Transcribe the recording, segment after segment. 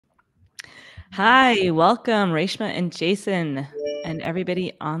Hi, welcome, Reshma and Jason, and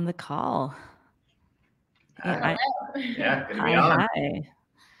everybody on the call. Hey, Hi. Yeah, good to be hi, on. hi.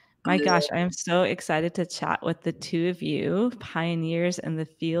 My gosh, I am so excited to chat with the two of you, pioneers in the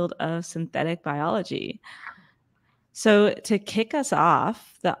field of synthetic biology. So, to kick us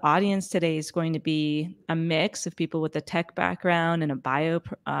off, the audience today is going to be a mix of people with a tech background and a bio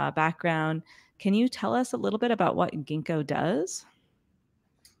background. Can you tell us a little bit about what Ginkgo does?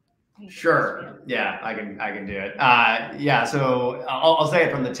 Sure. Yeah, I can do it. Yeah, so I'll say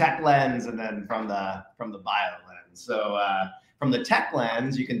it from the tech lens and then from the bio lens. So from the tech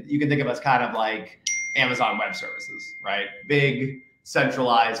lens, you can think of us kind of like Amazon Web Services, right? Big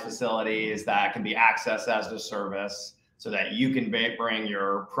centralized facilities that can be accessed as a service so that you can bring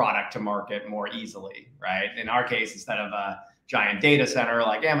your product to market more easily, right? In our case, instead of a giant data center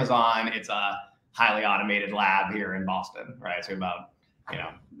like Amazon, it's a highly automated lab here in Boston, right? So about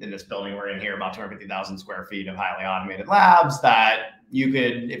in this building we're in here, about 250,000 square feet of highly automated labs that you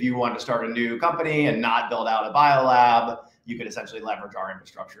could, if you wanted to start a new company and not build out a bio lab, you could essentially leverage our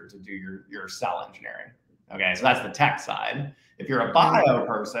infrastructure to do your cell engineering. Okay, so that's the tech side. If you're a bio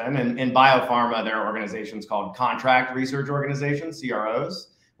person, and in biopharma, there are organizations called contract research organizations,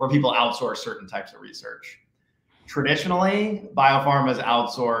 CROs, where people outsource certain types of research. Traditionally, biopharmas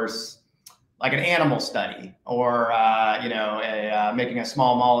outsource like an animal study or making a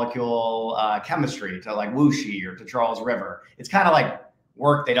small molecule chemistry to like Wuxi or to Charles River. It's kind of like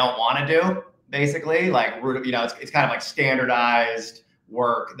work they don't want to do, basically. Like, it's kind of like standardized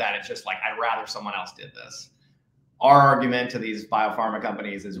work that it's just like, I'd rather someone else did this. Our argument to these biopharma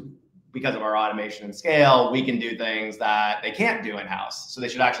companies is because of our automation and scale, we can do things that they can't do in-house. So they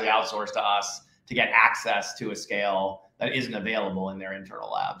should actually outsource to us to get access to a scale that isn't available in their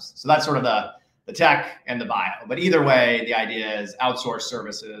internal labs. So that's sort of the tech and the bio. But either way, the idea is outsource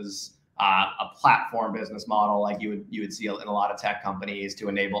services, a platform business model like you would see in a lot of tech companies to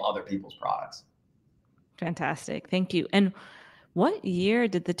enable other people's products. Fantastic. Thank you. And what year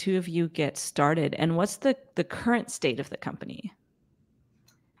did the two of you get started, and what's the current state of the company?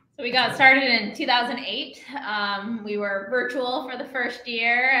 So we got started in 2008. We were virtual for the first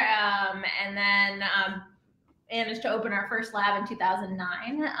year, and then managed to open our first lab in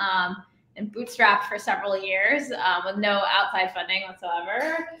 2009, and bootstrapped for several years with no outside funding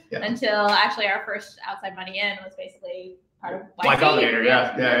whatsoever, until actually our first outside money in was basically part of Combinator.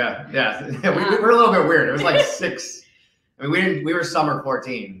 Yeah. We were a little bit weird. It was like six. I mean, we were summer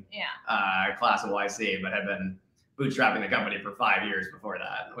 14, class of YC, but had been bootstrapping the company for 5 years before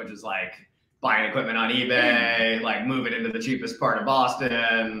that, which is like buying equipment on eBay, like moving into the cheapest part of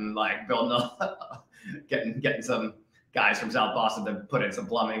Boston, like building getting some guys from South Boston to put in some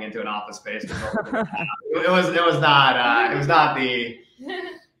plumbing into an office space. It was not the,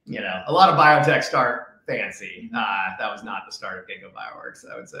 a lot of biotech start fancy. That was not the start of Ginkgo Bioworks,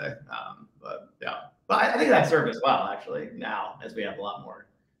 I would say. But I think that served us well, actually, now, as we have a lot more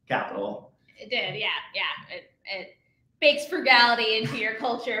capital. It did, yeah. It bakes frugality into your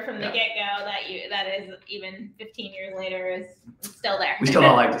culture from the get-go that is even 15 years later is still there. We still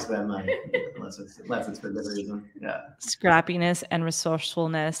don't like to spend money unless it's for good reason. Yeah. Scrappiness and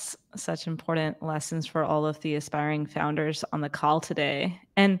resourcefulness, such important lessons for all of the aspiring founders on the call today.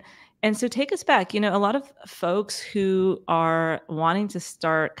 And so take us back, a lot of folks who are wanting to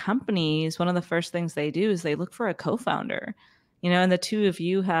start companies, one of the first things they do is they look for a co-founder, and the two of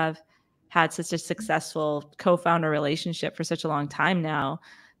you have had such a successful co-founder relationship for such a long time now.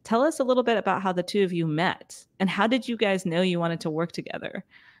 Tell us a little bit about how the two of you met, and how did you guys know you wanted to work together?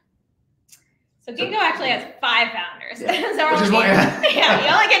 So Ginkgo actually has 5 founders. So you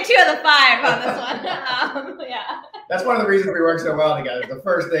only get 2 of the 5 on this one. That's one of the reasons we work so well together. The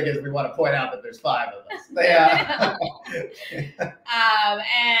first thing is we want to point out that there's 5 of us.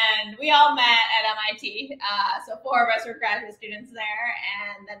 And we all met at MIT. So 4 of us were graduate students there,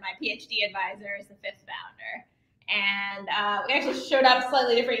 and then my PhD advisor is the 5th founder. And we actually showed up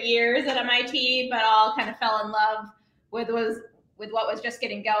slightly different years at MIT, but all kind of fell in love with what was just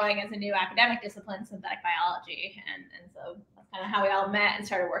getting going as a new academic discipline, synthetic biology. And so that's kind of how we all met and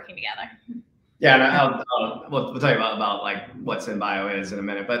started working together. Yeah, and we'll tell you about like what SynBio is in a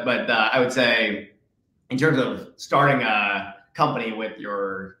minute. But I would say in terms of starting a company with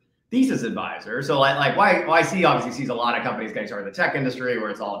your thesis advisor, so like YC obviously sees a lot of companies getting started in the tech industry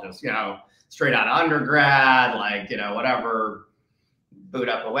where it's all just, straight out of undergrad, like, whatever, boot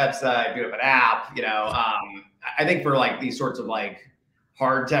up a website, boot up an app, I think for like these sorts of like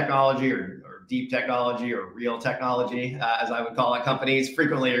hard technology or deep technology or real technology, as I would call it, companies,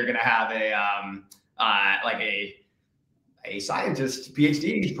 frequently you're going to have a scientist,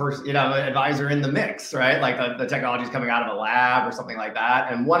 PhD person, advisor in the mix, right? Like the technology is coming out of a lab or something like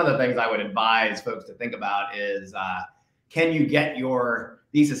that. And one of the things I would advise folks to think about is, can you get your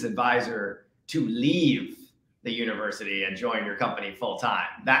thesis advisor to leave the university and join your company full time?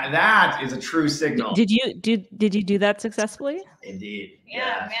 That is a true signal. Did you do that successfully? Indeed.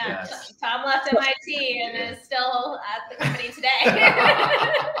 Yeah, yes. Tom left MIT and is still at the company today.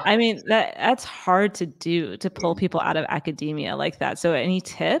 I mean, that's hard to do, to pull people out of academia like that. So any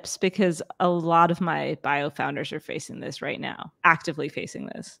tips? Because a lot of my bio founders are facing this right now, actively facing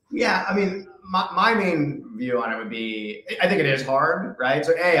this. Yeah, I mean, my main view on it would be, I think it is hard, right?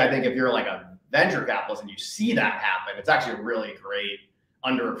 So I think if you're like a venture capitalist and you see that happen, it's actually a really great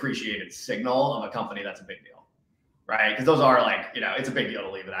underappreciated signal of a company that's a big deal, right? Because those are like, it's a big deal to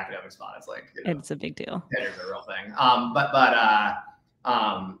leave an academic spot. It's like, it's a big deal. Tenure's a real thing. But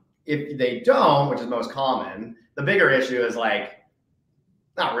if they don't, which is most common, the bigger issue is like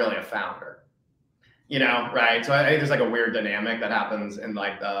not really a founder, right? So I think there's like a weird dynamic that happens in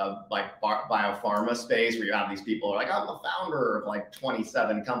like the biopharma space where you have these people who are like, I'm a founder of like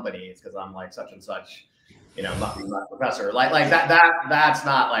 27 companies because I'm like such and such, mucky muck professor. Like that's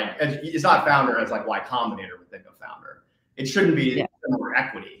not like, it's not founder as like why Combinator would think of founder. It shouldn't be similar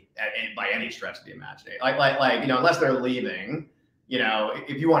equity by any stretch of the imagination. Like unless they're leaving,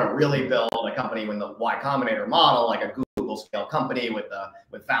 if you want to really build a company with the Y Combinator model, like a Google scale company with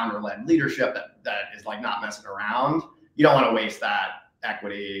founder-led leadership that is like not messing around, you don't want to waste that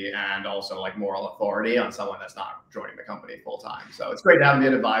equity and also like moral authority on someone that's not joining the company full time. So it's great to have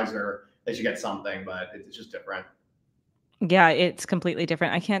an advisor. They should get something, but it's just different. Yeah, it's completely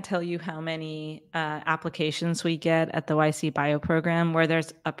different. I can't tell you how many applications we get at the YC Bio program where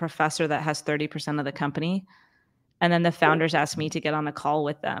there's a professor that has 30% of the company. And then the founders ask me to get on a call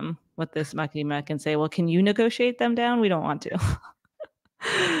with them with this mucky muck and say, well, can you negotiate them down? We don't want to. So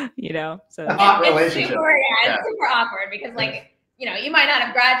it's super awkward because like, you might not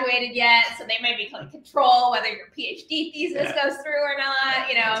have graduated yet, so they may be control whether your PhD thesis goes through or not,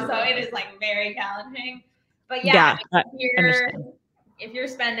 so it is like very challenging. But if you're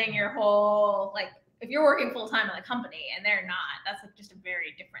spending your whole, like, if you're working full time on a company and they're not, that's just a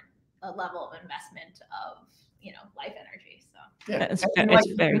very different level of investment of, life energy. So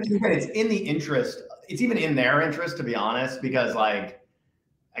it's in the interest, it's even in their interest, to be honest, because like,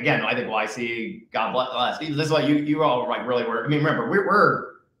 again, I think YC, God bless. This is what you all like really were. I mean, remember,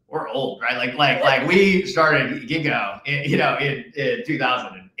 we're old, right? Like we started Ginkgo, in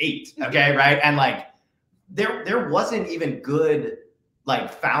 2008. Okay, right? And like there wasn't even good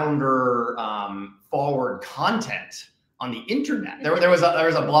like founder forward content on the internet. There was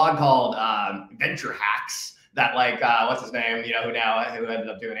a blog called Venture Hacks that like what's his name, who ended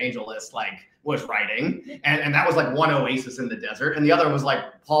up doing AngelList, like was writing, and that was like one oasis in the desert, and the other was like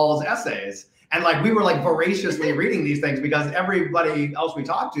Paul's essays, and like we were like voraciously reading these things because everybody else we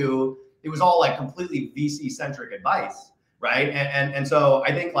talked to, it was all like completely VC centric advice, right? And so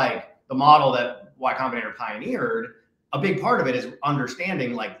I think like the model that Y Combinator pioneered, a big part of it is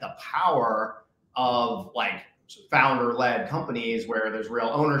understanding like the power of like founder-led companies where there's real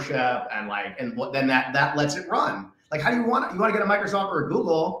ownership and then that lets it run. Like, how do you want to get a Microsoft or a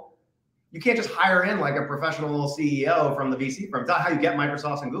Google? You can't just hire in like a professional CEO from the VC firm. It's not how you get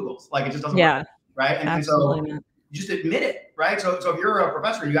Microsofts and Googles. Like, it just doesn't work, right? And so you just admit it, right? So if you're a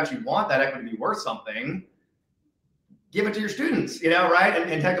professor and you actually want that equity to be worth something, give it to your students, right?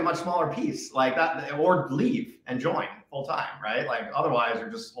 And take a much smaller piece like that, or leave and join full time, right? Like otherwise you're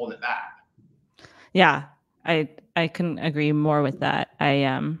just holding it back. Yeah. I couldn't agree more with that.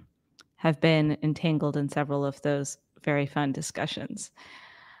 I have been entangled in several of those very fun discussions.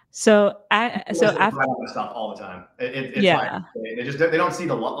 So after stuff all the time, it's like they don't see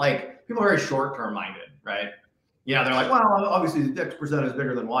like people are very short term minded, right? They're like, well, obviously X% is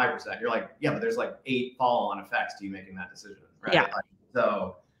bigger than Y%. You're like, yeah, but there's like 8 follow on effects to you making that decision, right? Yeah. Like,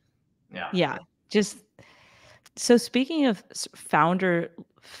 so yeah. So speaking of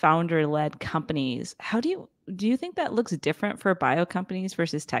founder-led companies, how do you think that looks different for bio companies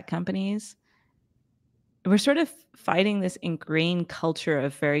versus tech companies? We're sort of fighting this ingrained culture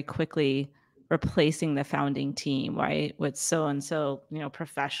of very quickly replacing the founding team, right? With so-and-so,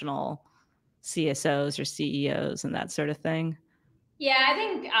 professional CSOs or CEOs and that sort of thing. Yeah, I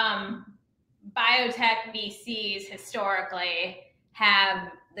think biotech VCs historically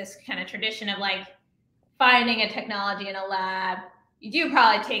have this kind of tradition of like finding a technology in a lab. You do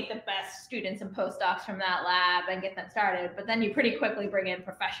probably take the best students and postdocs from that lab and get them started, but then you pretty quickly bring in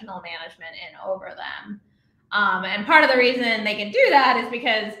professional management in over them. And part of the reason they can do that is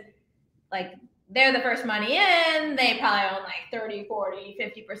because like they're the first money in, they probably own like 30, 40,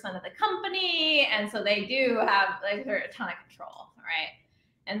 50% of the company. And so they do have like a ton of control, right?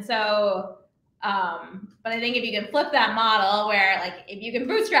 And so, but I think if you can flip that model where like, if you can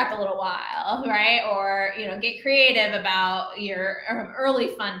bootstrap a little while, right? Or, you know, get creative about your early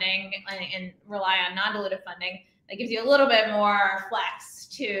funding and rely on non-dilutive funding, that gives you a little bit more flex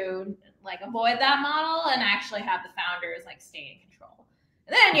to like avoid that model and actually have the founders like stay in control.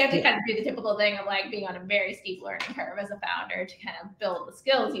 And then you have to kind of do the typical thing of like being on a very steep learning curve as a founder to kind of build the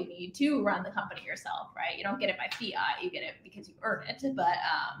skills you need to run the company yourself, right? You don't get it by fiat, you get it because you earn it. But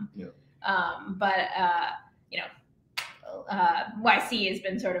you know, YC has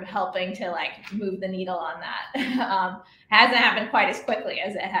been sort of helping to like move the needle on that. Hasn't happened quite as quickly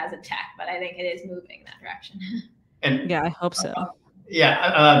as it has in tech, but I think it is moving in that direction. And yeah, I hope so.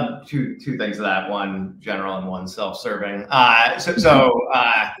 Two things to that. One general and one self-serving. You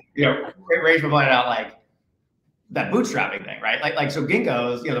know, Reshma pointed out like that bootstrapping thing, right? Like so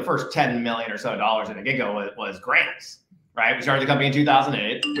Ginkgo's, you know, the first $10 million or so dollars in a Ginkgo was grants, right? We started the company in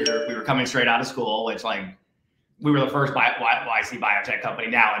 2008. We were coming straight out of school, which like we were the first YC biotech company.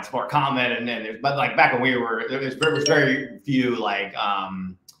 Now it's more common, but like back when we were, there was very few like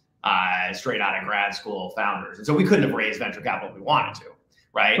straight out of grad school founders. And so we couldn't have raised venture capital if we wanted to,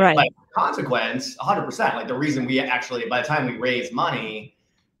 right? But consequence, 100%, like the reason we actually, by the time we raised money,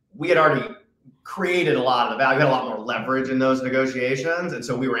 we had already created a lot of the value. We had a lot more leverage in those negotiations. And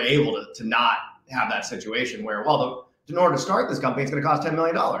so we were able to not have that situation where, well, in order to start this company, it's going to cost $10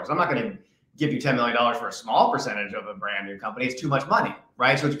 million. I'm not going to give you $10 million for a small percentage of a brand new company. It's too much money,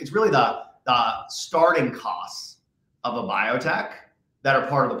 right? So it's really the starting costs of a biotech that are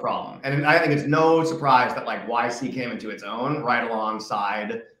part of the problem. And I think it's no surprise that like YC came into its own right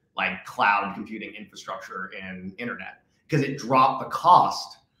alongside like cloud computing infrastructure and internet, because it dropped the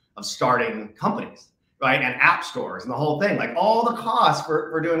cost of starting companies, right? And app stores and the whole thing, like all the costs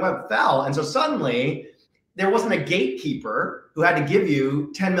for doing web fell. And so suddenly there wasn't a gatekeeper who had to give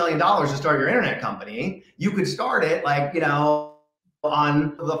you $10 million to start your internet company. You could start it like, you know,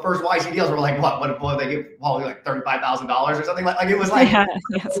 on the first YC deals were like, what they give probably like $35,000 or something like it was like, and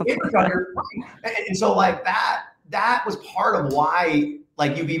so like that was part of why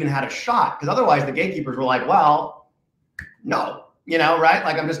like you've even had a shot, because otherwise the gatekeepers were like, well, no, you know, right?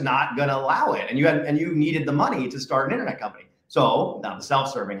 Like I'm just not gonna allow it. And you needed the money to start an internet company. So now the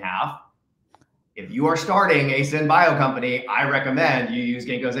self-serving half, if you are starting a syn bio company, I recommend you use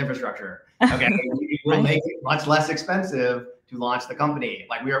Ginkgo's infrastructure. Okay, it will make it much less expensive to launch the company.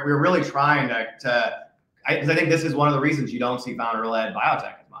 Like we're really trying I think this is one of the reasons you don't see founder-led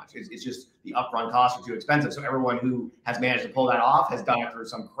biotech as much. It's just the upfront costs are too expensive. So everyone who has managed to pull that off has done it through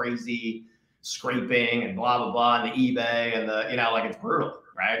some crazy scraping and blah, blah, blah, and the eBay and the, you know, like it's brutal,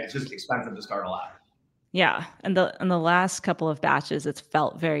 right? It's just expensive to start a lab. Yeah. And the last couple of batches, it's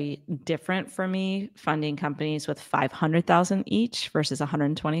felt very different for me funding companies with 500,000 each versus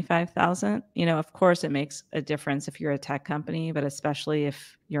 125,000. You know, of course it makes a difference if you're a tech company, but especially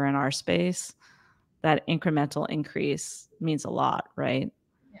if you're in our space, that incremental increase means a lot, right?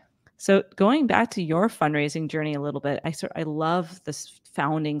 Yeah. So going back to your fundraising journey a little bit, I love this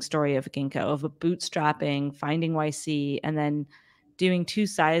founding story of Ginkgo, of a bootstrapping, finding YC, and then doing 2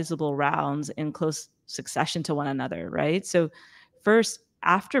 sizable rounds in close succession to one another, right? So first,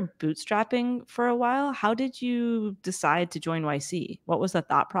 after bootstrapping for a while, how did you decide to join YC? What was the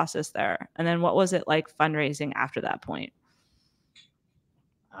thought process there? And then what was it like fundraising after that point?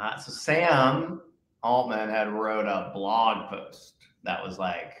 So Sam Altman had wrote a blog post that was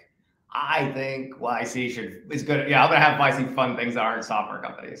like, I think YC is good. Yeah, I'm gonna have YC fund things that aren't software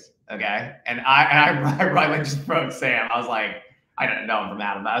companies. Okay. And I just wrote Sam. I was like, I didn't know him from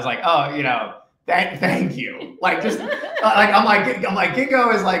Adam, but I was like, oh, you know, thank you. Like just like I'm like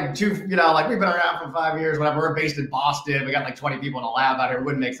Ginkgo is like you know, like we've been around for 5 years, whatever. We're based in Boston. We got like 20 people in a lab out here. It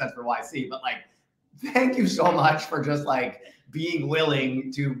wouldn't make sense for YC, but like, thank you so much for just like being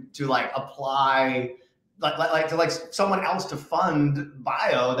willing to like apply like to like someone else to fund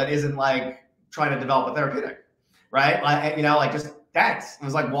bio that isn't like trying to develop a therapeutic, right? Like, you know, like just thanks. It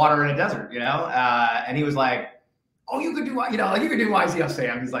was like water in a desert, you know? And he was like, oh, you could do, you know, like you could do YC.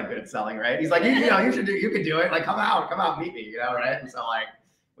 Sam, he's like good at selling, right? He's like, you could do it. Like, come out, meet me, you know, right? And so like,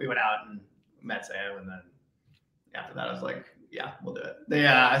 we went out and met Sam, and then after that, I was like, yeah, we'll do it.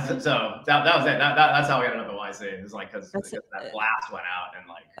 Yeah, so that was it. That's how we ended up at YC. It was like because that blast went out and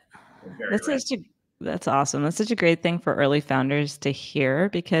like. That's awesome. That's such a great thing for early founders to hear,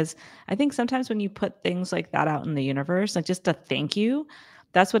 because I think sometimes when you put things like that out in the universe, like just a thank you,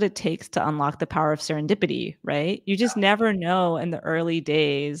 that's what it takes to unlock the power of serendipity, right? You just never know in the early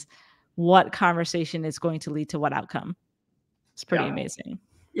days what conversation is going to lead to what outcome. It's pretty amazing.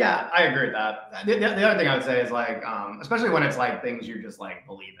 Yeah, I agree with that. The other thing I would say is like, especially when it's like things you just like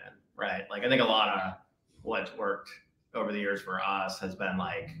believe in, right? Like I think a lot of what's worked over the years for us has been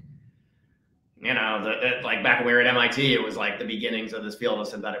like, you know, like back when we were at MIT, it was like the beginnings of this field of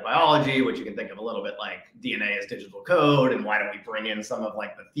synthetic biology, which you can think of a little bit like DNA as digital code. And why don't we bring in some of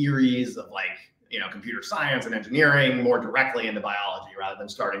like the theories of like, you know, computer science and engineering more directly into biology rather than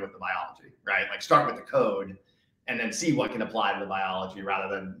starting with the biology, right? Like start with the code and then see what can apply to the biology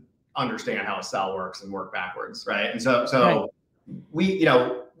rather than understand how a cell works and work backwards, right? And so Right.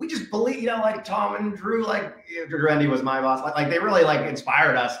 we just believe, you know, like Tom and Drew, like Drew Endy was my boss, like they really like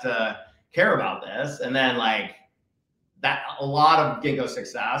inspired us to care about this. And then like that, a lot of Ginkgo's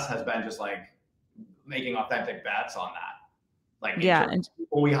success has been just like making authentic bets on that. Like and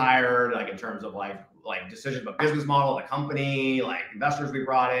people we hired, like in terms of like decisions about business model, the company, like investors we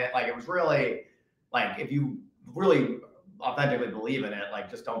brought in, like it was really like, if you really authentically believe in it, like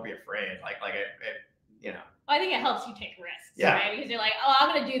just don't be afraid. Like it you know. I think it helps you take risks, right? Because you're like, oh, I'm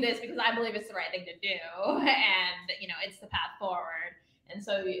going to do this because I believe it's the right thing to do. And, you know, it's the path forward. And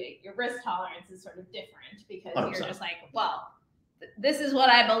so your risk tolerance is sort of different because 100%. You're just like, well, this is what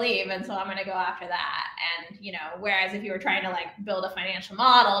I believe. And so I'm going to go after that. And, you know, whereas if you were trying to like build a financial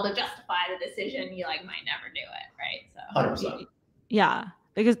model to justify the decision, you like might never do it, right? So 100%. Yeah.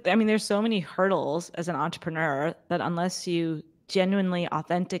 Because I mean, there's so many hurdles as an entrepreneur that unless you genuinely,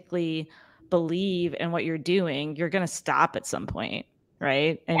 authentically believe in what you're doing, you're going to stop at some point,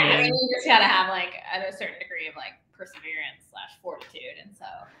 right? I mean, you just got to have like a certain degree of like perseverance/fortitude, and so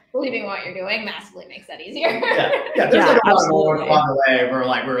believing what you're doing massively makes that easier. There's like a lot along the way where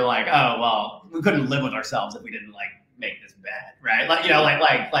like we were like, oh well, we couldn't live with ourselves if we didn't like make this bet, right? Like, you know,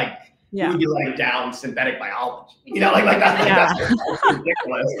 like you would be like down synthetic biology, you know, like that's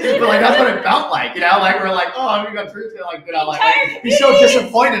ridiculous. But like that's what it felt like, you know, like we're like, oh, I'm gonna go through to like, you know, like be so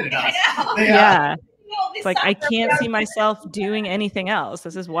disappointed in us. It's like I can't see myself doing anything else.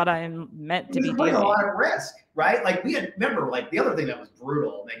 This is what I'm meant to be doing. A lot of risk, right? Like we had, remember, like the other thing that was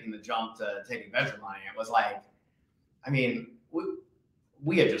brutal making the jump to taking venture money, it was like, I mean,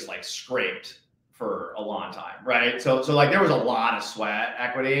 we had just like scraped for a long time, right? So like there was a lot of sweat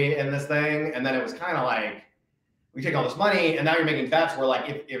equity in this thing, and then it was kind of like we take all this money, and now you're making bets where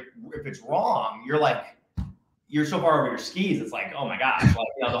like if it's wrong, you're so far over your skis. It's like, oh my gosh, like,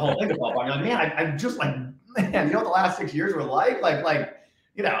 you know, the whole thing about like, man, I'm just like, man, you know what the last 6 years were like,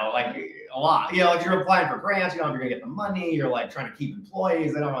 you know, like a lot. You know, like you're applying for grants, you know, if you're gonna get the money, you're like trying to keep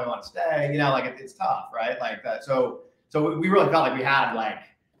employees, they don't really want to stay, you know, like it's tough, right? Like that. So we really felt like we had like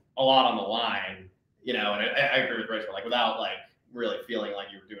a lot on the line, you know, and I agree with Rachel, like without like really feeling like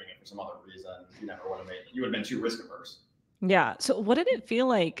you were doing it for some other reason, you never would have made it. You would have been too risk averse. Yeah. So what did it feel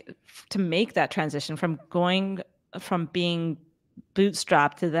like to make that transition from being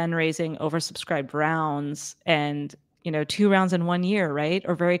bootstrapped to then raising oversubscribed rounds and, you know, 2 rounds in 1 year, right?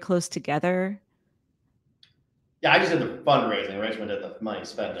 Or very close together? Yeah, I just did the fundraising. Reshma did the money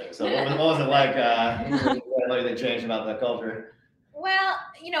spending. So what was it like? Anything changed about the culture? Well,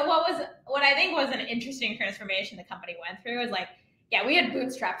 you know, what I think was an interesting transformation the company went through is like, yeah, we had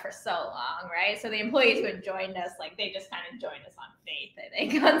bootstrapped for so long, right? So the employees who had joined us, like they just kind of joined us on faith, I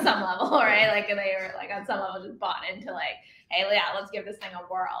think, on some level, right? Like they were like on some level just bought into like, hey, yeah, let's give this thing a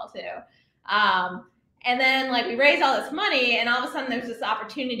whirl too. And then like we raised all this money, and all of a sudden there's this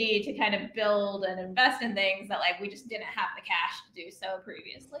opportunity to kind of build and invest in things that like we just didn't have the cash to do so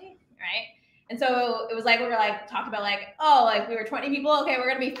previously, right? And so it was like we were like talked about like, oh, like we were 20 people, okay, we're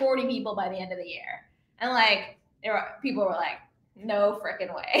gonna be 40 people by the end of the year, and like people were like, no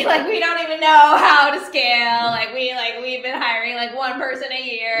freaking way. Like we don't even know how to scale. Like we've been hiring like one person a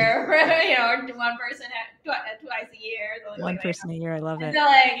year, you know, or one person twice a year. One person a year. I love it. So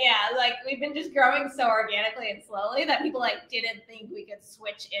like, yeah, like we've been just growing so organically and slowly that people like didn't think we could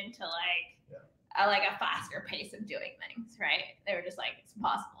switch into like a faster pace of doing things, right? They were just like, it's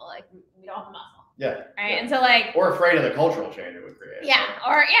impossible. Like we don't have the muscle. Yeah. Right. And so like, or afraid of the cultural change it would create. Yeah.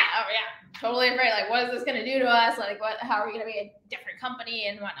 Right? Totally afraid. Like, what is this going to do to us? Like, how are we going to be a different company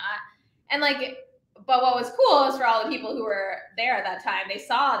and whatnot? And like, but what was cool is for all the people who were there at that time, they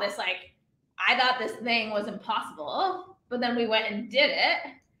saw this, like, I thought this thing was impossible, but then we went and did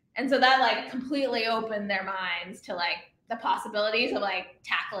it. And so that like completely opened their minds to like the possibilities of like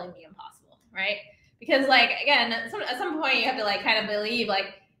tackling the impossible. Right. Because like, again, at some point you have to like kind of believe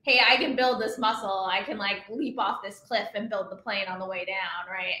like, hey, I can build this muscle. I can like leap off this cliff and build the plane on the way down,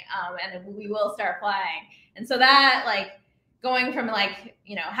 right? And we will start flying. And so that like going from like,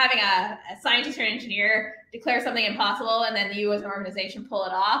 you know, having a scientist or an engineer declare something impossible, and then you as an organization pull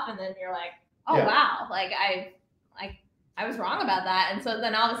it off, and then you're like, oh wow, like I was wrong about that. And so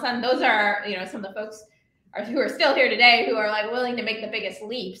then all of a sudden, those are, you know, some of the folks who are still here today who are like willing to make the biggest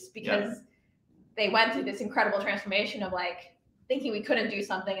leaps because they went through this incredible transformation of like thinking we couldn't do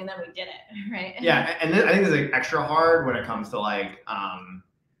something and then we did it, right? Yeah, and I think it's like extra hard when it comes to like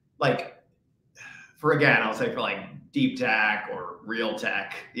for again, I'll say for like deep tech or real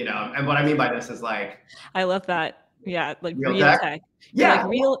tech, you know. And what I mean by this is like, I love that. Yeah, like real tech. Yeah,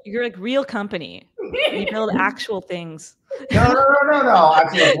 you're like real company. You build actual things. No.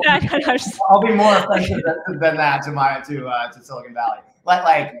 Actually, I'll be more offensive than that to Silicon Valley.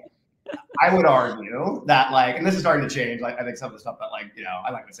 Like I would argue that like, and this is starting to change. Like I think some of the stuff that like, you know,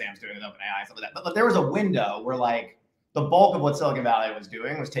 I like what Sam's doing with OpenAI and stuff like that. But there was a window where like the bulk of what Silicon Valley was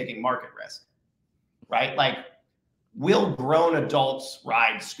doing was taking market risk, right? Like, will grown adults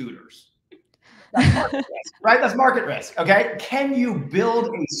ride scooters? That's market risk, right? That's market risk. Okay. Can you build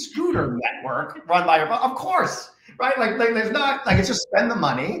a scooter network run by of course, right? Like there's not like, it's just spend the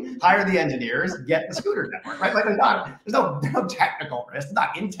money, hire the engineers, get the scooter network, right? Like there's no technical risk. It's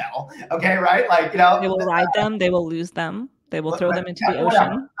not Intel. Okay. Right. Like, you know, they will ride them. They will lose them. They will throw them into the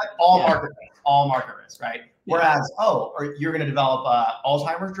ocean. All market risk. Right. Whereas, or you're going to develop a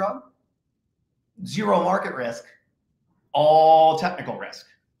Alzheimer's drug, zero market risk, all technical risk.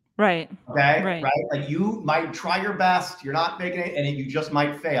 Right. Okay. Right. Like you might try your best. You're not making it, and you just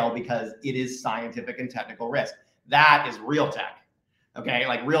might fail because it is scientific and technical risk. That is real tech. Okay.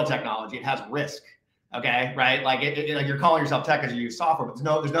 Like real technology, it has risk. Okay. Right. Like like you're calling yourself tech because you use software, but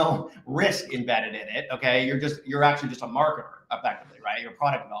there's no risk embedded in it. Okay. You're actually just a marketer effectively, right? You're a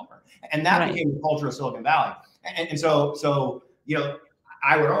product developer. And that became the culture of Silicon Valley. And so, you know,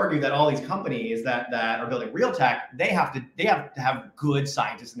 I would argue that all these companies that are building real tech, they have to have good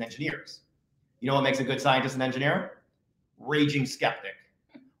scientists and engineers. You know what makes a good scientist and engineer? Raging skeptic.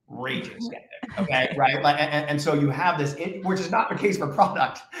 Okay, right? And so you have this, which is not the case for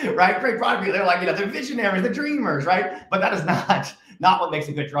product, right? Great product people, they're like, you know, they're visionaries, they're dreamers, right? But that is not what makes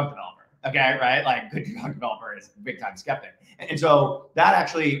a good drug developer. Okay, right? Like good drug developer is big time skeptic. And so that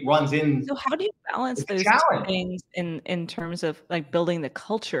actually runs in. So how do you balance those two things in terms of like building the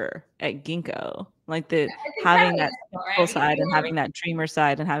culture at Ginkgo? Like having that skeptical side and having that dreamer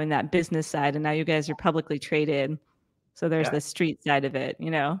side and having that business side. And now you guys are publicly traded. So there's the street side of it, you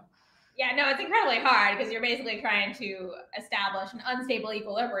know? Yeah, no, it's incredibly hard because you're basically trying to establish an unstable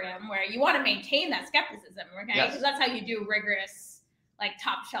equilibrium where you want to maintain that skepticism, okay? Because that's how you do rigorous, like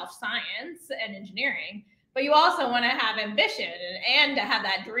top shelf science and engineering. But you also want to have ambition and to have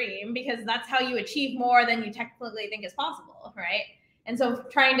that dream because that's how you achieve more than you technically think is possible, right? And so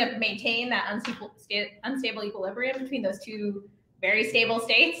trying to maintain that unstable equilibrium between those two very stable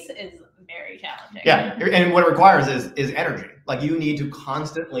states is very challenging. Yeah, and what it requires is energy. Like you need to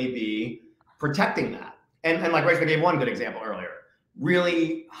constantly be protecting that. And like Reshma gave one good example earlier.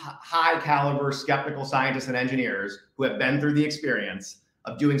 Really high caliber skeptical scientists and engineers who have been through the experience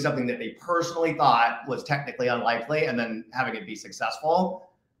of doing something that they personally thought was technically unlikely and then having it be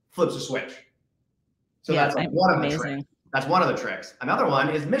successful, flips a switch. So that's like one of the tricks. That's one of the tricks. Another one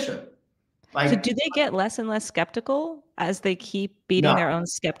is mission. Like, so do they get less and less skeptical as they keep beating their own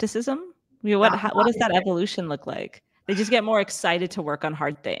skepticism? I mean, what does that evolution look like? They just get more excited to work on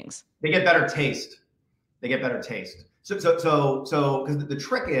hard things. They get better taste. So because the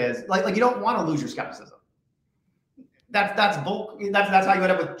trick is like you don't want to lose your skepticism. That's bulk. That's how you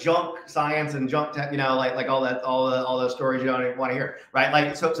end up with junk science and junk tech. You know, like all those stories you don't even want to hear, right? Like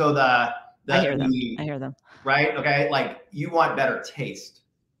I hear them. Right. Okay. Like you want better taste.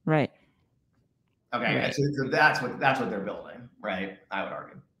 Right. Okay. Right. So that's what they're building, right? I would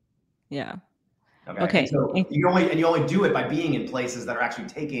argue. Yeah. Okay. And so you only do it by being in places that are actually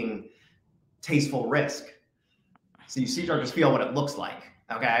taking tasteful risk. So you start to feel what it looks like.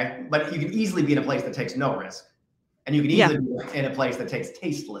 Okay. But you can easily be in a place that takes no risk. And you can easily be in a place that takes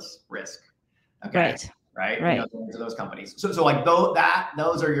tasteless risk. Okay. Right. You know, to those companies. So like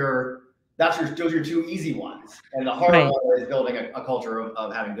those are your two easy ones. And the harder one is building a culture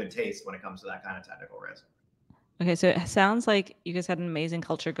of having good taste when it comes to that kind of technical risk. Okay. So it sounds like you guys had an amazing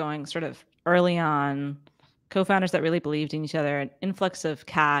culture going sort of early on, co-founders that really believed in each other, an influx of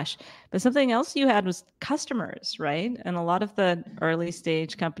cash. But something else you had was customers, right? And a lot of the early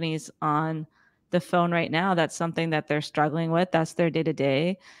stage companies on the phone right now, that's something that they're struggling with. That's their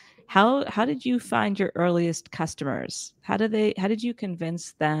day-to-day. How did you find your earliest customers? How did you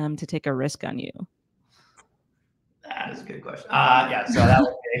convince them to take a risk on you? That is a good question. So that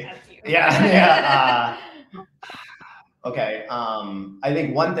would be, yeah. Okay. I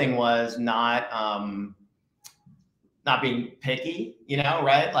think one thing was not being picky,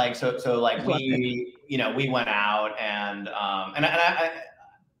 right? Like, so like we went out and I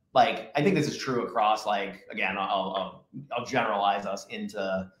like, I think this is true across, like, again, I'll generalize us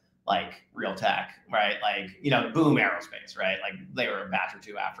into like real tech, right? Like, Boom Aerospace, right? Like they were a batch or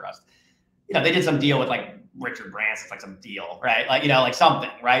two after us. They did some deal with like Richard Branson, it's like some deal, right? Like, like something,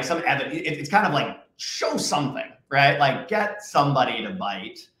 right? Some evidence. It's kind of like show something, right? Like get somebody to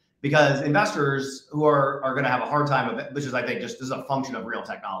bite, because investors who are going to have a hard time of it, which is, I think, just this is a function of real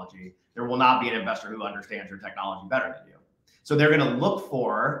technology. There will not be an investor who understands your technology better than you. So they're going to look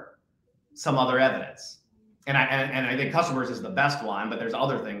for some other evidence. And I think customers is the best one, but there's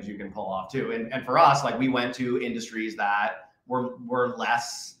other things you can pull off too. And for us, like we went to industries that were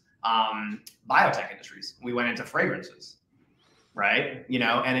less biotech industries. We went into fragrances, right?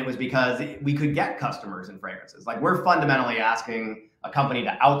 And it was because we could get customers in fragrances. Like we're fundamentally asking a company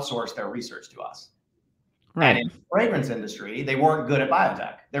to outsource their research to us. Right. And in the fragrance industry, they weren't good at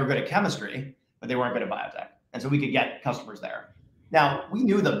biotech. They were good at chemistry, but they weren't good at biotech. And so we could get customers there. Now, we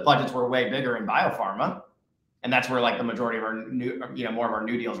knew the budgets were way bigger in biopharma, and that's where like the majority of our more of our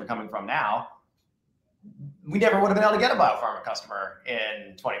new deals are coming from now. We never would have been able to get a biopharma customer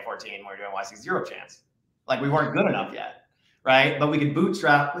in 2014 when we were doing YC, zero chance. Like we weren't good enough yet, right? But we could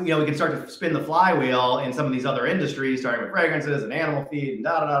bootstrap, we could start to spin the flywheel in some of these other industries, starting with fragrances and animal feed and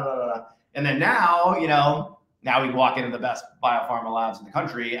da-da-da-da-da. And then now, now we walk into the best biopharma labs in the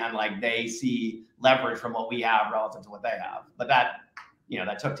country and like they see leverage from what we have relative to what they have. But that,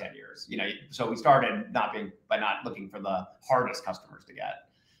 that took 10 years, so we started by not looking for the hardest customers to get.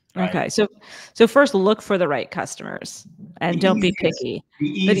 Right? Okay. So first look for the right customers and don't be picky.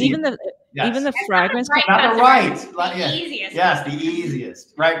 But even the fragrance, not the right, the easiest. Yes, the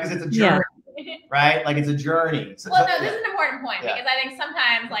easiest, right? Because it's a journey. Yeah. Right? Like it's a journey. This is an important point because I think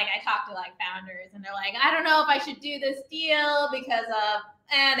sometimes like I talk to like founders and they're like, I don't know if I should do this deal because of,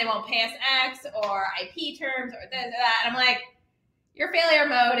 they won't pay us X or IP terms or this or that. And I'm like, your failure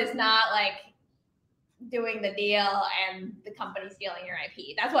mode is not like doing the deal and the company stealing your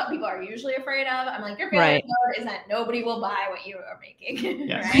IP. That's what people are usually afraid of. I'm like, your failure mode is that nobody will buy what you are making.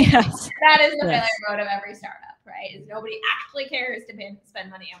 Yes. Right? Yes. That is the failure mode of every startup, right? Is nobody actually cares to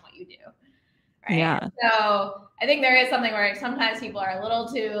spend money on what you do. Right? Yeah. So I think there is something where sometimes people are a little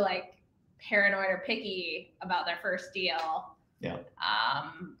too like paranoid or picky about their first deal. Yeah.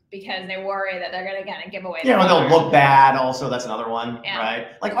 Because they worry that they're gonna kind of give away. Or they'll look bad. Also, that's another one, yeah. Right?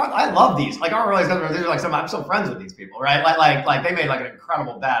 Like I love these. Like our early customers, these are like I'm so friends with these people, right? Like they made like an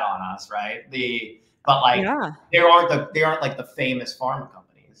incredible bet on us, right? They aren't like the famous pharma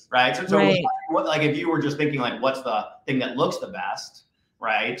companies, right? So right. Like if you were just thinking like what's the thing that looks the best,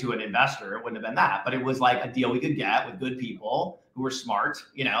 right, to an investor, it wouldn't have been that. But it was like a deal we could get with good people who were smart,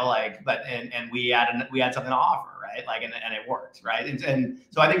 and we had something to offer, right? Like, and it worked, right? And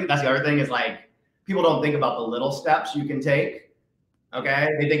so I think that's the other thing is like, people don't think about the little steps you can take, okay?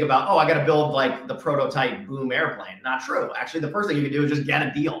 They think about, I got to build like the prototype Boom airplane. Not true. Actually, the first thing you can do is just get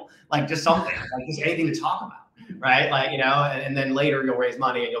a deal, like just something, like just anything to talk about, right? Like, and then later you'll raise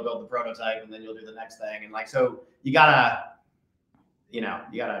money and you'll build the prototype and then you'll do the next thing. And like, so you gotta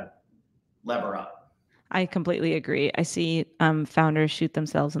lever up. I completely agree. I see founders shoot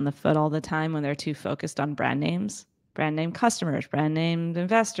themselves in the foot all the time when they're too focused on brand names, brand name customers, brand name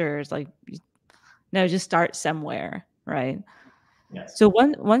investors. Like, no, just start somewhere, right? Yes. So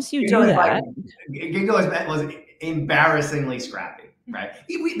once you do that, Ginkgo was embarrassingly scrappy, right?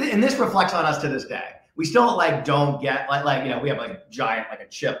 And this reflects on us to this day. We still like don't get we have like giant like a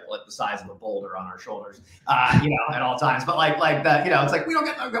chip like the size of a boulder on our shoulders, at all times. But like that, it's like we don't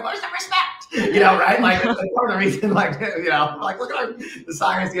get where's the respect, right? Like that's part of the reason, like look at the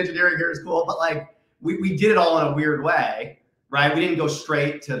science, the engineering here is cool, but like we did it all in a weird way, right? We didn't go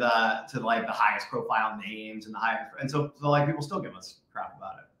straight to like the highest profile names and the highest, and so like people still give us crap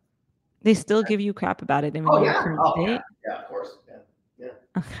about it. They still give you crap about it. Yeah, of course, yeah.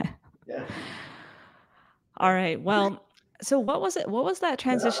 Okay. Yeah. All right. Well, so what was it? What was that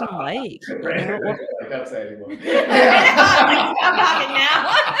transition like? I can't say anymore. I'm talking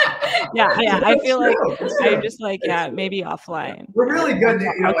now. Yeah. I feel like I'm just like, maybe offline. We're really good.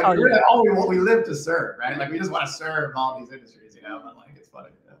 We live to serve, right? Like we just want to serve all these industries, but like it's funny.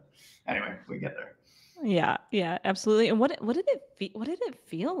 Anyway, we get there. Yeah, absolutely. And what did it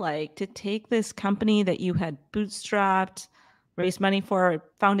feel like to take this company that you had bootstrapped, raised money for,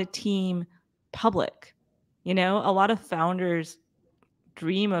 found a team, public? A lot of founders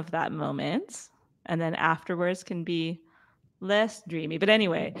dream of that moment, and then afterwards can be less dreamy. But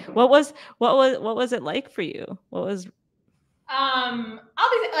anyway, what was it like for you? What was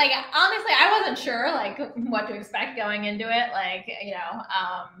Obviously, like honestly, I wasn't sure like what to expect going into it, like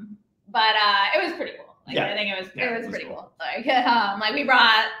but it was pretty cool. Like I think it was pretty cool. Like we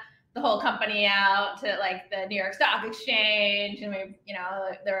brought the whole company out to like the New York Stock Exchange, and we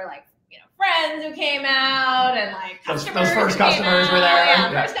there were like friends who came out, and like those first customers were there.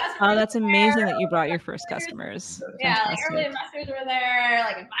 Yeah, first customers. Oh, that's amazing that you brought your first customers. Yeah, like early investors were there,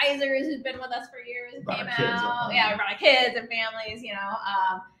 like advisors who've been with us for years came out. Yeah, we brought our kids and families,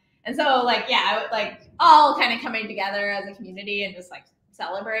 and so like like all kind of coming together as a community and just like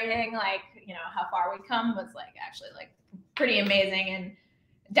celebrating like how far we've come was like actually like pretty amazing, and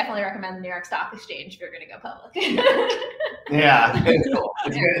definitely recommend the New York Stock Exchange if you're going to go public. Yeah, it's cool.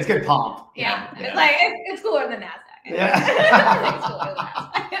 It's good pomp. Yeah. It's like it's cooler than NASDAQ. Yeah.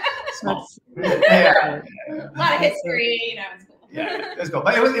 It's cooler than NASDAQ. Yeah. A lot of history, it's cool. Yeah, it's cool.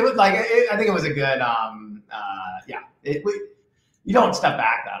 But it was like I think it was a good you don't step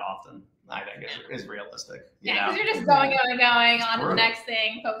back that often. I think is realistic. Yeah, because you're just going on to the next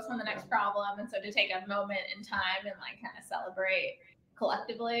thing, focus on the next problem, and so to take a moment in time and like kind of celebrate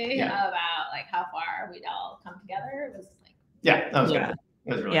collectively about like how far we'd all come together. It was like that was good.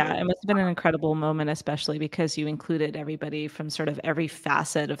 It was really good. It must have been an incredible moment, especially because you included everybody from sort of every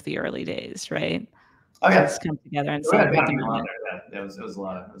facet of the early days, right? Oh yeah, just come together and celebrate the moment. It was a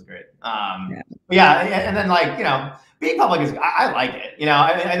lot. It was great. And then like being public is I like it.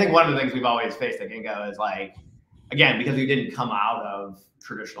 I think one of the things we've always faced at Ginkgo is like, again, because we didn't come out of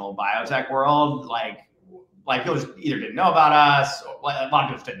traditional biotech world, like people just either didn't know about us, or a lot of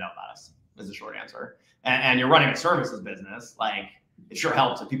people just didn't know about us, is the short answer. And you're running a services business, like it sure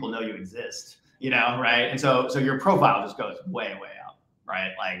helps if people know you exist, right? And so your profile just goes way, way up,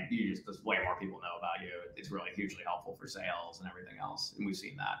 right? Like just way more people know about you. It's really hugely helpful for sales and everything else. And we've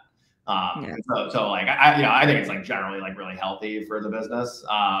seen that. And so like, I think it's like generally like really healthy for the business.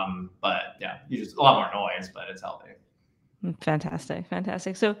 But yeah, you just a lot more noise, but it's healthy. Fantastic.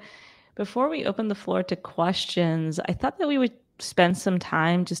 So before we open the floor to questions, I thought that we would spend some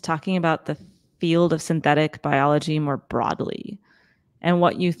time just talking about the field of synthetic biology more broadly and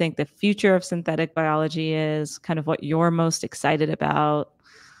what you think the future of synthetic biology is, kind of what you're most excited about.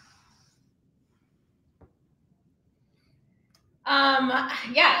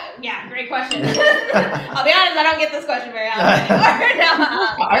 Great question. I'll be honest, I don't get this question very often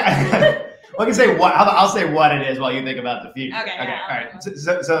anymore. I can say what I'll say what it is while you think about the future. Okay. All right.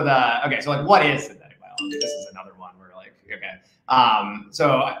 So like what is synthetic biology? This is another one where like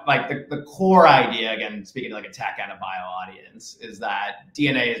so like the core idea, again, speaking to like a tech and a bio audience, is that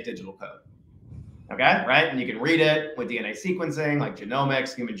DNA is digital code. Okay, right? And you can read it with DNA sequencing, like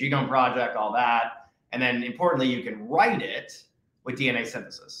genomics, Human Genome Project, all that. And then importantly, you can write it with DNA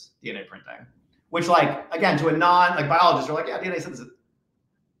synthesis, DNA printing, which like, again, to a like biologists are like, yeah, DNA synthesis.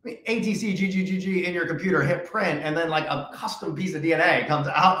 ATC, GGGG in your computer, hit print, and then like a custom piece of DNA comes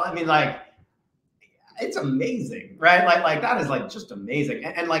out. I mean, like, it's amazing, right? Like that is like just amazing.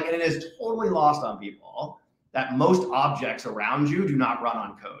 And it is totally lost on people that most objects around you do not run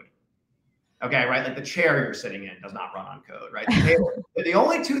on code. Okay, right? Like the chair you're sitting in does not run on code, right? The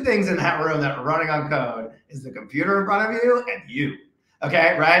only two things in that room that are running on code is the computer in front of you and you.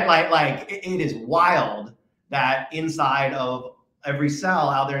 Okay, right? Like it is wild that inside of every cell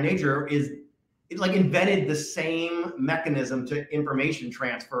out there in nature it like invented the same mechanism to information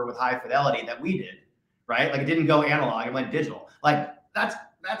transfer with high fidelity that we did, right? Like it didn't go analog, it went digital. Like that's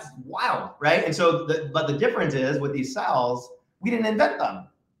wild, right? And so but the difference is with these cells, we didn't invent them.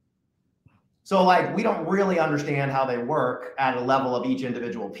 So like we don't really understand how they work at a level of each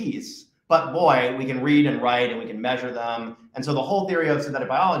individual piece, but boy, we can read and write and we can measure them. And so the whole theory of synthetic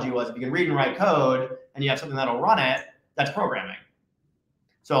biology was if you can read and write code and you have something that'll run it, that's programming.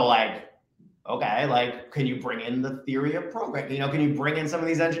 So like, okay, like can you bring in the theory of programming? Can you bring in some of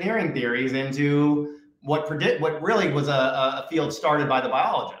these engineering theories into what really was a field started by the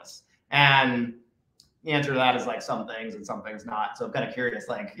biologists? And the answer to that is like some things and some things not. So I'm kind of curious,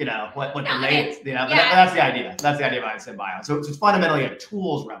 like, what relates, but that's the idea. That's the idea behind SynBio. So it's fundamentally a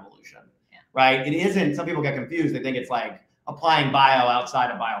tools revolution, right? It isn't, some people get confused. They think it's like applying bio outside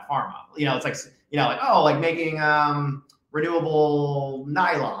of biopharma. It's like, like making renewable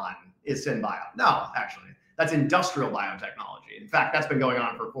nylon is SynBio. No, actually, that's industrial biotechnology. In fact, that's been going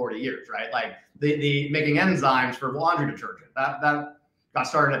on for 40 years, right? Like the making enzymes for laundry detergent, that got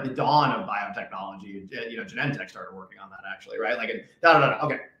started at the dawn of biotechnology. Genentech started working on that actually, right? Like,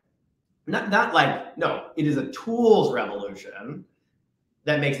 okay. Not like, no, it is a tools revolution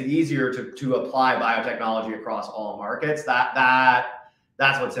that makes it easier to apply biotechnology across all markets. That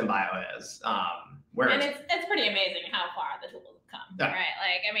That's what SynBio is. And it's pretty amazing how far the tools have come, right?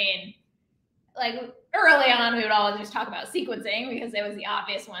 Like, I mean, like early on, we would always just talk about sequencing because it was the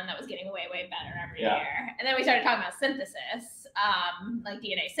obvious one that was getting way, way better every year. And then we started talking about synthesis, like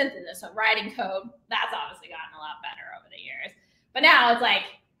DNA synthesis. So writing code, that's obviously gotten a lot better over the years. But now it's like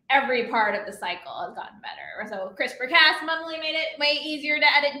every part of the cycle has gotten better. So CRISPR-Cas suddenly made it way easier to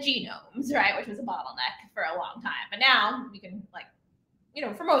edit genomes, right? Which was a bottleneck for a long time. But now you can, like, you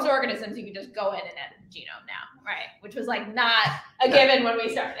know, for most organisms, you can just go in and edit the genome now, right? Which was like not a given when we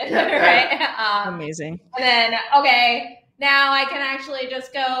started, right? Amazing. And then, okay, now I can actually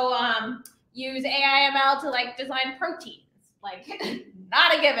just go use AI/ML to like design proteins. Like,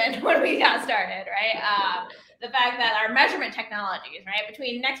 not a given when we got started, right? The fact that our measurement technologies, right,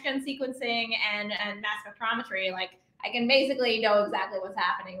 between next-gen sequencing and mass spectrometry, like I can basically know exactly what's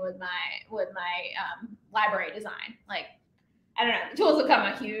happening with my library design. Like, I don't know, the tools have come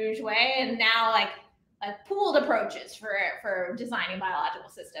a huge way, and now like pooled approaches for designing biological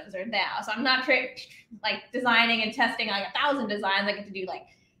systems are now. So I'm not like designing and testing like 1,000 designs. I get to do like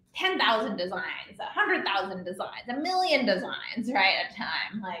 10,000 designs, 100,000 designs, 1,000,000 designs, right, at a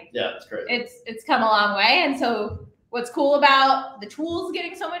time. Like, yeah, it's great. It's come a long way. And so what's cool about the tools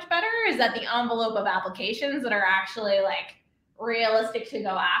getting so much better is that the envelope of applications that are actually like realistic to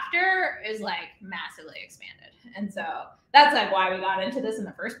go after is like massively expanded. And so that's like why we got into this in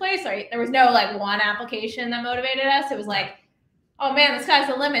the first place, right? There was no like one application that motivated us. It was like, oh man, the sky's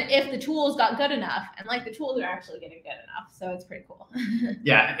the limit if the tools got good enough. And like the tools are actually getting good enough. So it's pretty cool.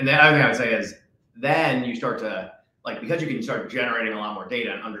 Yeah. And the other thing I would say is then you start to, like, because you can start generating a lot more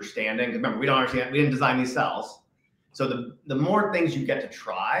data and understanding. Because remember, we didn't design these cells. So the more things you get to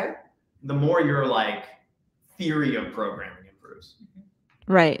try, the more your like theory of programming improves.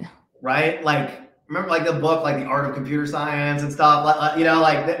 Right. Right. Like, remember like the book, like The Art of Computer Science and stuff, you know,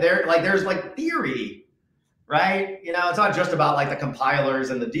 like there's like theory, right? You know, it's not just about like the compilers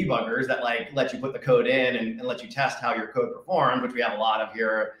and the debuggers that like let you put the code in and let you test how your code performs, which we have a lot of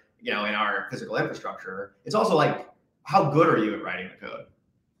here, you know, in our physical infrastructure. It's also like, how good are you at writing the code?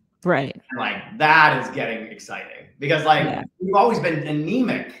 Right. And like that is getting exciting because like we've always been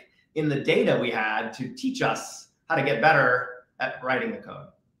anemic in the data we had to teach us how to get better at writing the code.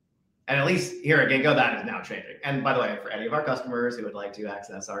 And at least here at Ginkgo, that is now changing. And by the way, for any of our customers who would like to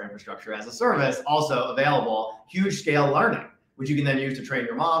access our infrastructure as a service, also available huge scale learning, which you can then use to train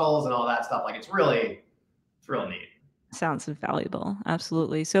your models and all that stuff. Like it's real neat. Sounds valuable.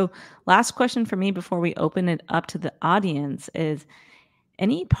 Absolutely. So last question for me before we open it up to the audience is,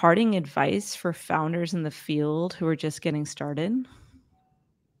 any parting advice for founders in the field who are just getting started?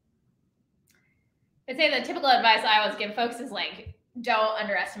 I'd say the typical advice I always give folks is like, don't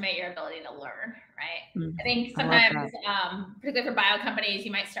underestimate your ability to learn, right? I think sometimes, particularly for bio companies,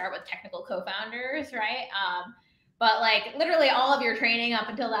 you might start with technical co-founders, right? But like literally all of your training up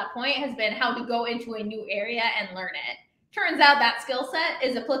until that point has been how to go into a new area and learn it. Turns out that skill set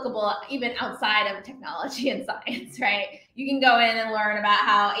is applicable even outside of technology and science, right? You can go in and learn about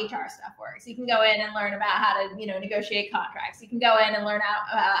how HR stuff works. You can go in and learn about how to, negotiate contracts. You can go in and learn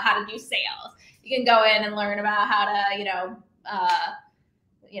how to do sales. You can go in and learn about how to,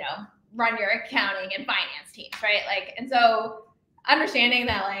 run your accounting and finance teams, right? Like, and so understanding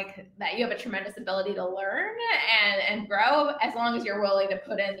that you have a tremendous ability to learn and grow, as long as you're willing to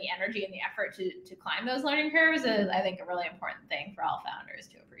put in the energy and the effort to climb those learning curves, is, I think, a really important thing for all founders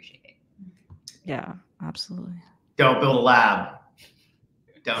to appreciate. Yeah, absolutely. Don't build a lab.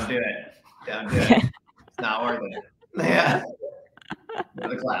 Don't do it. Don't do it. It's not worth it. Yeah. Go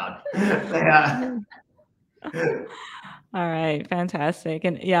to the cloud. Yeah. All right, fantastic.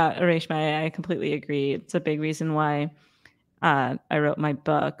 And yeah, Reshma, I completely agree. It's a big reason why I wrote my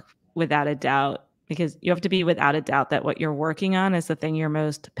book, without a doubt, because you have to be without a doubt that what you're working on is the thing you're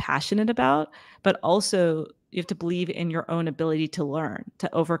most passionate about, but also you have to believe in your own ability to learn,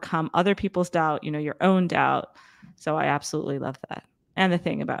 to overcome other people's doubt, your own doubt. So I absolutely love that. And the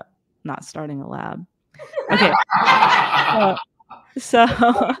thing about not starting a lab. Okay. So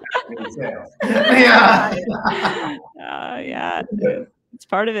yeah, it's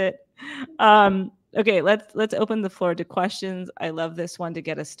part of it. Okay, let's open the floor to questions. I love this one to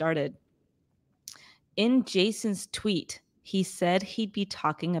get us started. In Jason's tweet, he said he'd be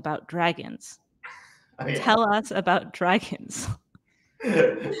talking about dragons. Tell us about dragons.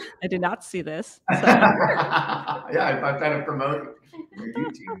 I did not see this. So. Yeah, I'm trying to promote your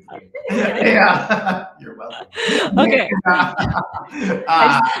YouTube thing. Yeah, you're welcome. Okay.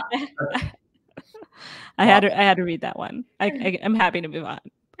 I had to read that one. I'm happy to move on.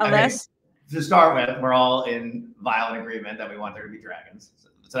 Unless to start with, we're all in violent agreement that we want there to be dragons.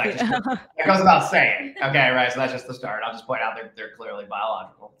 So that, that goes without saying. Okay, right. So that's just the start. I'll just point out they're clearly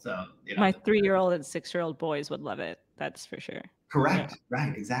biological. So my 3-year-old and 6-year-old boys would love it. That's for sure. Correct. Yeah.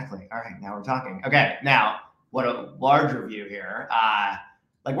 Right. Exactly. All right. Now we're talking. Okay. Now, what a larger view here.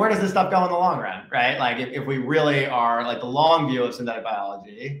 Like, where does this stuff go in the long run, right? Like, if we really are, like, the long view of synthetic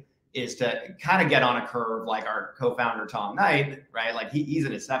biology is to kind of get on a curve like our co-founder, Tom Knight, right? Like, he's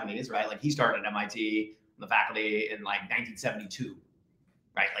in his 70s, right? Like, he started at MIT, the faculty in, like, 1972,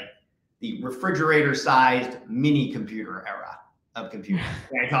 right? Like, the refrigerator-sized mini computer era of computing.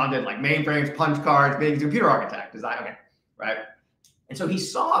 And Tom did, like, mainframes, punch cards, being a computer architect, design, okay, right? And so he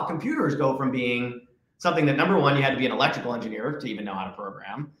saw computers go from being something that, number one, you had to be an electrical engineer to even know how to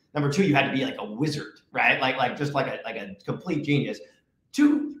program. Number two, you had to be like a wizard, right? Like just like a complete genius.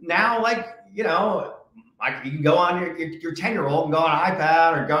 To now, like, you know, like you can go on your 10-year-old and go on an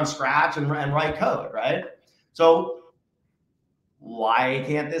iPad or go on Scratch and write code, right? So why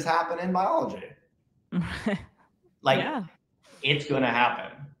can't this happen in biology? Like, yeah. It's going to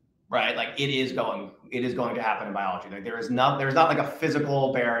happen, right? Like it is going to happen in biology. Like there's not like a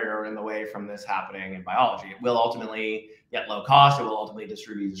physical barrier in the way from this happening in biology. It will ultimately get low cost. It will ultimately be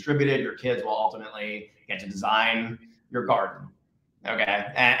distributed. Your kids will ultimately get to design your garden. Okay.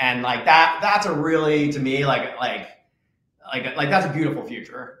 And like that's a really, to me, like that's a beautiful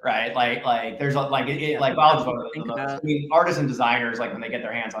future, right? Like there's like biology. I mean, artists and designers, like when they get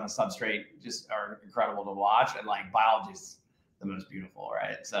their hands on a substrate, just are incredible to watch. And like biology's the most beautiful,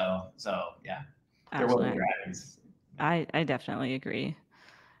 right? So yeah, there will be dragons. I definitely agree.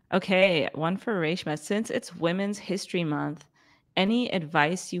 Okay, one for Reshma. Since it's Women's History Month, any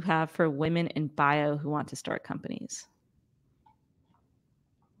advice you have for women in bio who want to start companies?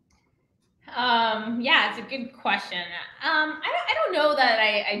 Yeah, it's a good question. I don't know that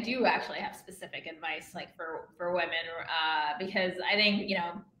I do actually have specific advice like for women, because I think, you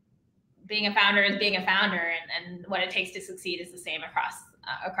know, being a founder is being a founder, and what it takes to succeed is the same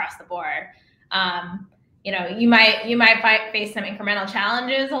across the board. You know, you might face some incremental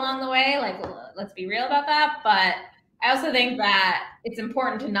challenges along the way. Like, let's be real about that. But I also think that it's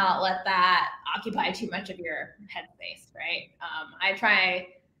important to not let that occupy too much of your headspace, right?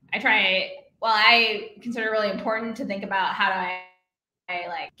 Well, I consider it really important to think about how do I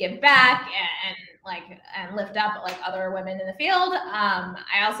like give back and lift up like other women in the field.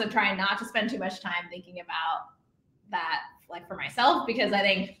 I also try not to spend too much time thinking about that like for myself, because I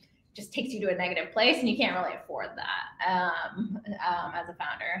think it just takes you to a negative place and you can't really afford that as a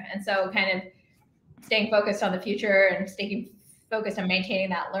founder. And so kind of staying focused on the future and staying focused on maintaining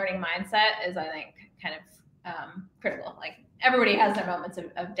that learning mindset is, I think, kind of critical. Like everybody has their moments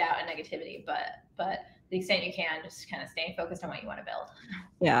of doubt and negativity, but the extent you can, just kind of staying focused on what you want to build.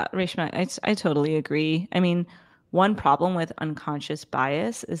 Yeah, Reshma, I totally agree. I mean, one problem with unconscious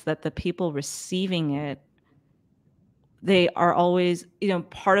bias is that the people receiving it, they are always, you know,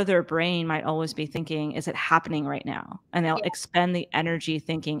 part of their brain might always be thinking, is it happening right now? And they'll expend the energy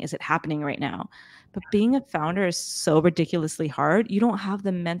thinking, is it happening right now? But being a founder is so ridiculously hard. You don't have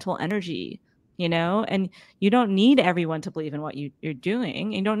the mental energy, you know, and you don't need everyone to believe in what you're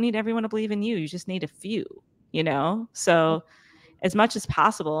doing. You don't need everyone to believe in you. You just need a few, you know? So as much as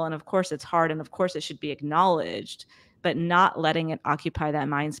possible, and of course it's hard, and of course it should be acknowledged, but not letting it occupy that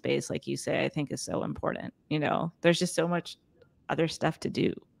mind space, like you say, I think is so important. You know, there's just so much other stuff to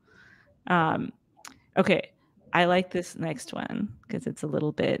do. Okay, I like this next one because it's a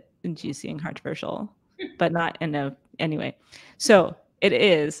little bit juicy and controversial, but not anyway. So it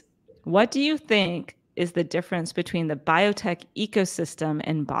is, what do you think is the difference between the biotech ecosystem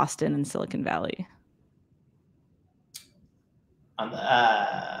in Boston and Silicon Valley?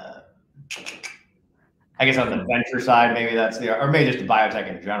 I guess on the venture side, maybe that's or maybe just the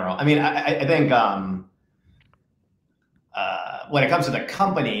biotech in general. I mean, I think when it comes to the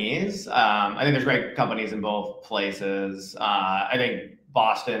companies, I think there's great companies in both places. I think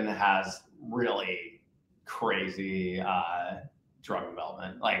Boston has really crazy drug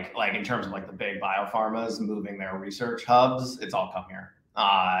development, like in terms of like the big biopharmas moving their research hubs. It's all come here.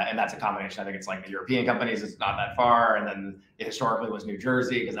 And that's a combination. I think it's like the European companies, it's not that far. And then it historically was New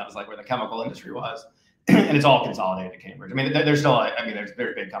Jersey, because that was like where the chemical industry was. And it's all consolidated to Cambridge. I mean, there's still, I mean, there's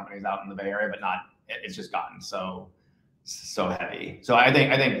big companies out in the Bay Area, but not, it's just gotten so heavy. So I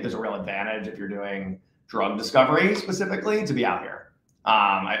think there's a real advantage if you're doing drug discovery specifically to be out here.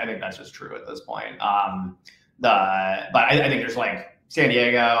 I think that's just true at this point. But I think there's like San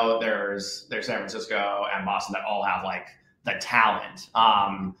Diego, there's San Francisco and Boston that all have like the talent.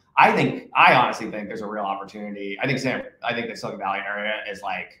 I honestly think there's a real opportunity. I think the Silicon Valley area is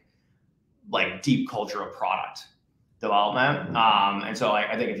like like deep culture of product development. And so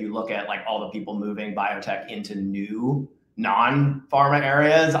I think if you look at like all the people moving biotech into new non-pharma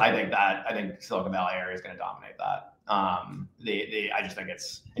areas, I think Silicon Valley area is going to dominate that. I just think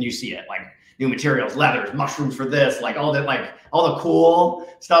it's, and you see it like new materials, leathers, mushrooms for this, like all the cool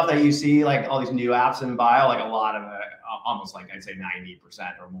stuff that you see, like all these new apps in bio, like a lot of it, almost like I'd say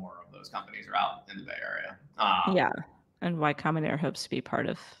 90% or more of those companies are out in the Bay Area. Yeah, and why Combinator hopes to be part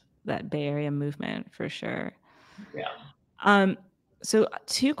of that Bay Area movement for sure. Yeah. So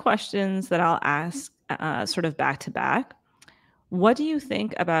 2 questions that I'll ask sort of back to back. What do you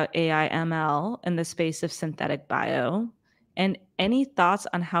think about AI ML in the space of synthetic bio? And any thoughts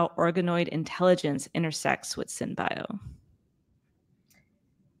on how organoid intelligence intersects with synbio?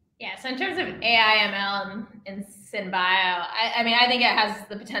 Yeah, so in terms of AI ML and synbio, I mean, I think it has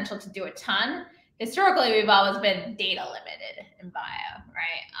the potential to do a ton. Historically, we've always been data limited in bio,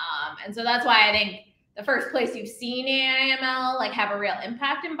 right? And so that's why I think the first place you've seen AI ML like have a real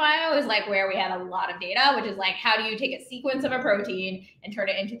impact in bio is like where we had a lot of data, which is like, how do you take a sequence of a protein and turn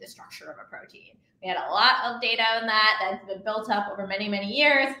it into the structure of a protein? We had a lot of data on that's been built up over many, many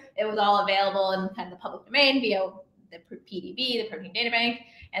years. It was all available in kind of the public domain via the PDB, the Protein Data Bank.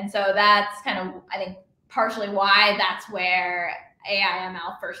 And so that's kind of, I think, partially why that's where AI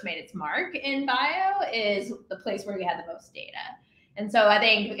ML first made its mark in bio, is the place where we had the most data. And so I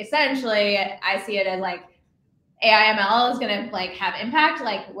think essentially I see it as like AI ML is going to like have impact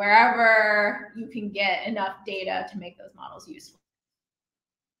like wherever you can get enough data to make those models useful.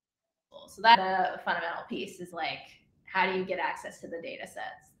 So that's the fundamental piece, is like, how do you get access to the data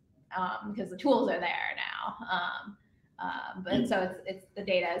sets? Because the tools are there now. But so it's the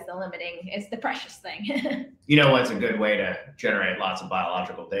data is the limiting, it's the precious thing. You know what's a good way to generate lots of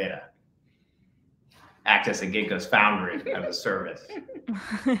biological data? Accessing Ginkgo's Foundry as a service.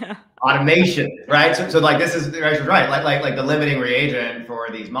 Automation, right? So like this is right. Like the limiting reagent for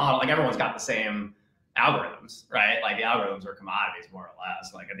these models, like everyone's got the same algorithms, right? Like the algorithms are commodities more or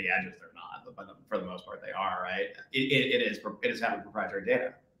less. Like at the edges they're not, but for the most part they are, right? It is having proprietary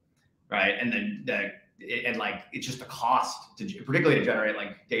data, right? And then and like it's just a cost to particularly to generate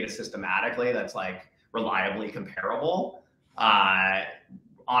like data systematically that's like reliably comparable.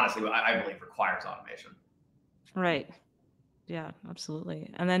 Honestly, I believe requires automation. Right. Yeah, absolutely.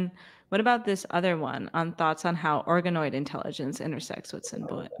 And then what about this other one on thoughts on how organoid intelligence intersects with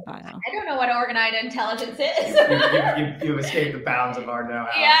synbio? I don't know what organoid intelligence is. You've escaped the bounds of our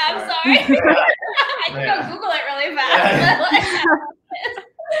know-how. Yeah, I'm sorry. I can go Google it really fast.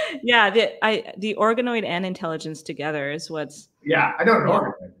 Yeah, the organoid and intelligence together is what's. Yeah, I know what an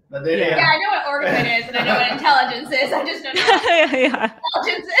organoid. Yeah, I know what organoid is, and I know what intelligence is. I just don't know what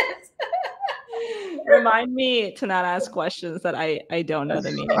intelligence is. Remind me to not ask questions that I don't know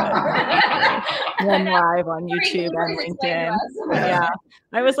the meaning of. One live on YouTube and LinkedIn. Yeah,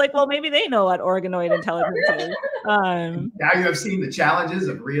 I was like, well, maybe they know what organoid intelligence is. Now you have seen the challenges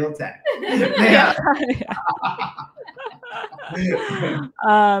of real tech.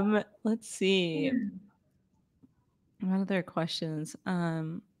 Let's see. What other questions?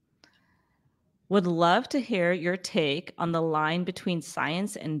 Would love to hear your take on the line between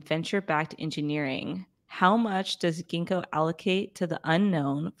science and venture-backed engineering. How much does Ginkgo allocate to the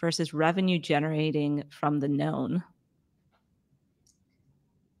unknown versus revenue generating from the known?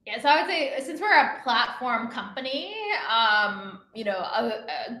 Yeah, so I would say since we're a platform company,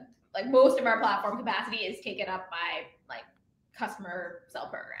 like most of our platform capacity is taken up by like customer cell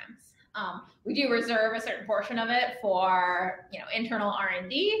programs. We do reserve a certain portion of it for internal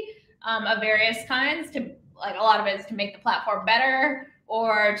R&D of various kinds. To like a lot of it is to make the platform better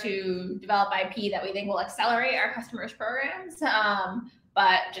or to develop IP that we think will accelerate our customers' programs.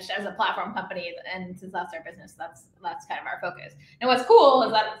 But just as a platform company, and since that's our business, that's kind of our focus. And what's cool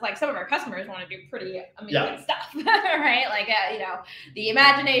is that like some of our customers want to do pretty amazing stuff, right? Like the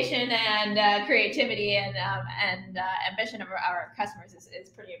imagination and creativity and ambition of our customers is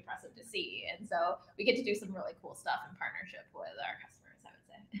pretty impressive to see. And so we get to do some really cool stuff in partnership with our customers, I would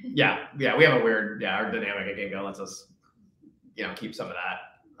say. Yeah, we have a weird our dynamic at Ginkgo lets us keep some of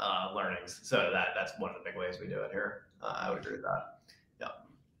that learnings. So that's one of the big ways we do it here. I would agree with that.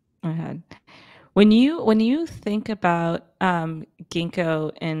 Ahead. When you think about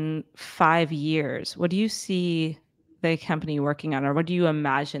Ginkgo in 5 years, what do you see the company working on, or what do you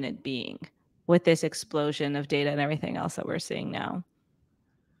imagine it being with this explosion of data and everything else that we're seeing now?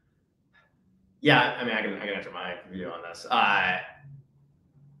 Yeah, I mean, I can answer my view on this. I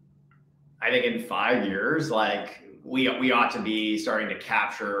think in 5 years, like we ought to be starting to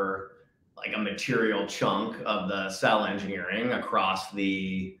capture like a material chunk of the cell engineering across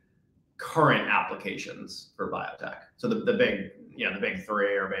the current applications for biotech. So the big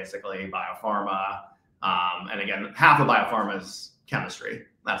three are basically biopharma, and again, half of biopharma is chemistry.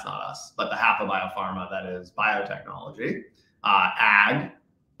 That's not us, but the half of biopharma that is biotechnology, ag,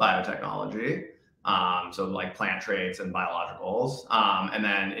 biotechnology, so like plant traits and biologicals, and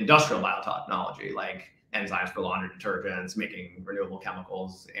then industrial biotechnology, like enzymes for laundry detergents, making renewable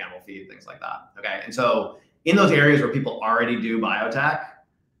chemicals, animal feed, things like that. Okay, and so in those areas where people already do biotech,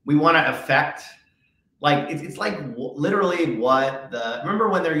 we want to affect, like it's like literally what remember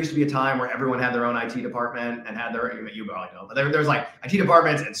when there used to be a time where everyone had their own IT department and had their, you probably know, but there's like IT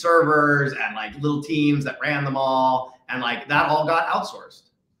departments and servers and like little teams that ran them all, and like that all got outsourced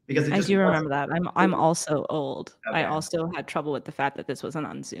because it just I do remember that. I'm also old. Okay. I also had trouble with the fact that this wasn't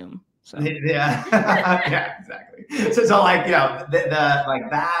on Zoom. So yeah, yeah, exactly. So like, you know, the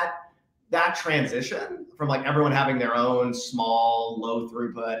like that transition from like everyone having their own small, low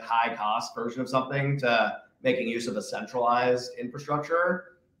throughput, high cost version of something to making use of a centralized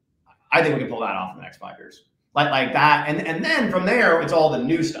infrastructure, I think we can pull that off in the next 5 years. Like that, and then from there, it's all the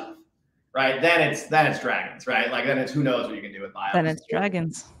new stuff, right? Then it's dragons, right? Like then it's who knows what you can do with bio. Then it's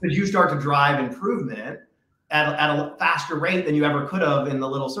dragons. Because you start to drive improvement at a faster rate than you ever could have in the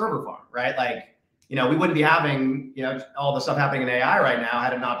little server farm, right? Like, you know, we wouldn't be having, you know, all the stuff happening in AI right now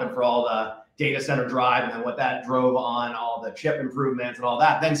had it not been for all the data center drive and then what that drove on all the chip improvements and all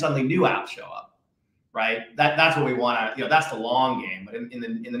that. Then suddenly new apps show up, right? That's what we want to, you know, that's the long game. But in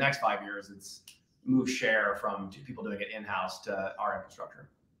the next 5 years, it's move share from people doing it in-house to our infrastructure.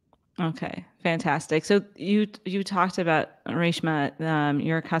 Okay, fantastic. So you talked about, Reshma,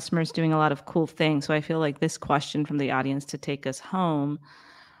 your customers doing a lot of cool things. So I feel like this question from the audience to take us home.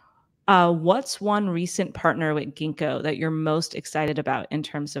 What's one recent partner with Ginkgo that you're most excited about in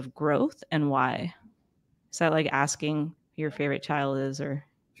terms of growth, and why? Is that like asking who your favorite child is, or?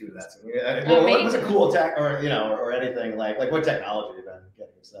 What's a cool tech, or you know, or anything like what technology have you been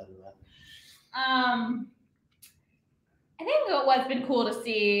getting excited about? I think what's been cool to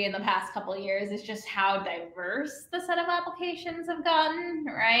see in the past couple of years is just how diverse the set of applications have gotten,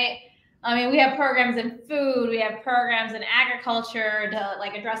 right? I mean, we have programs in food, we have programs in agriculture to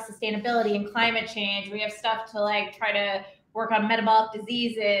like address sustainability and climate change. We have stuff to like try to work on metabolic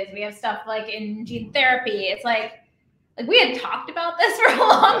diseases. We have stuff like in gene therapy. It's like we had talked about this for a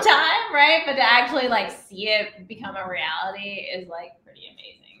long time, right? But to actually like see it become a reality is like pretty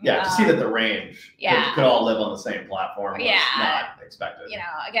amazing. Yeah, to see that the range could all live on the same platform was not expected. You know,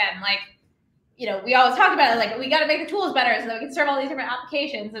 again, like, you know, we always talk about it, like, we got to make the tools better so that we can serve all these different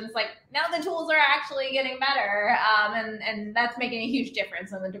applications. And it's like, now the tools are actually getting better. And that's making a huge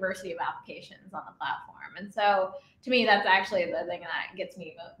difference in the diversity of applications on the platform. And so to me, that's actually the thing that gets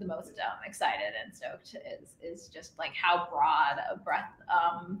me the most excited and stoked is just like how broad a breadth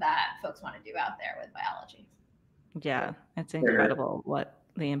that folks want to do out there with biology. Yeah, it's incredible what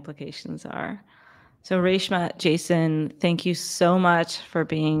the implications are. So Reshma, Jason, thank you so much for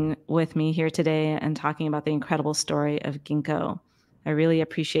being with me here today and talking about the incredible story of Ginkgo. I really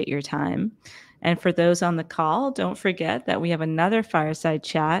appreciate your time. And for those on the call, don't forget that we have another fireside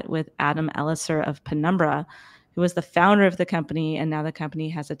chat with Adam Elliser of Penumbra, who was the founder of the company, and now the company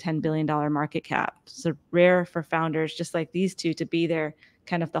has a $10 billion market cap. So rare for founders just like these two to be there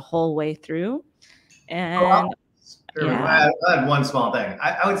kind of the whole way through. And I had one small thing.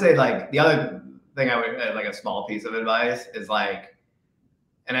 I would say like the other thing I would like a small piece of advice is like,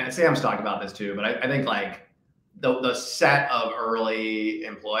 and Sam's talked about this too, but I think like the set of early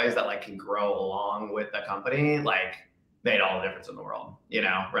employees that like can grow along with the company, like made all the difference in the world, you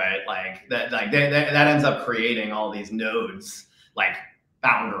know, right? Like that ends up creating all these nodes, like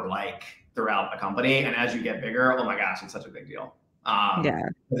founder like throughout the company. And as you get bigger, oh my gosh, it's such a big deal.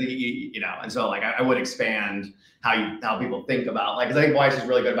 You know, and so like I would expand how people think about, like, because I think Weiss is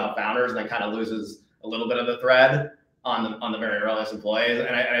really good about founders and then kind of loses a little bit of the thread on the very earliest employees,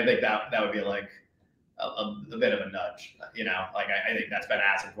 and I think that would be like a bit of a nudge, you know, like I think that's been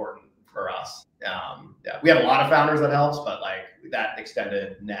as important for us. We have a lot of founders that helps, but like that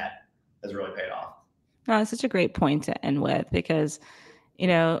extended net has really paid off. Oh, it's such a great point to end with, because, you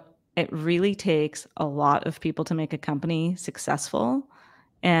know, it really takes a lot of people to make a company successful.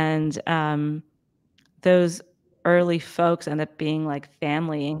 And those early folks end up being like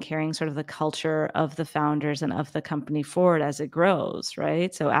family and carrying sort of the culture of the founders and of the company forward as it grows,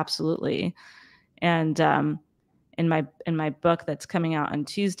 right? So absolutely. And in my book that's coming out on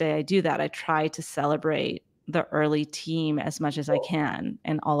Tuesday, I do that. I try to celebrate the early team as much as I can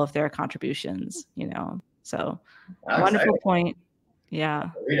and all of their contributions, you know. So wonderful point. Yeah.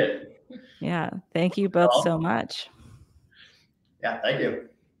 Read it. Yeah. Thank you both so much. Yeah, thank you.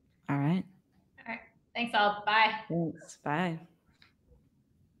 All right. All right. Thanks all. Bye. Thanks. Bye.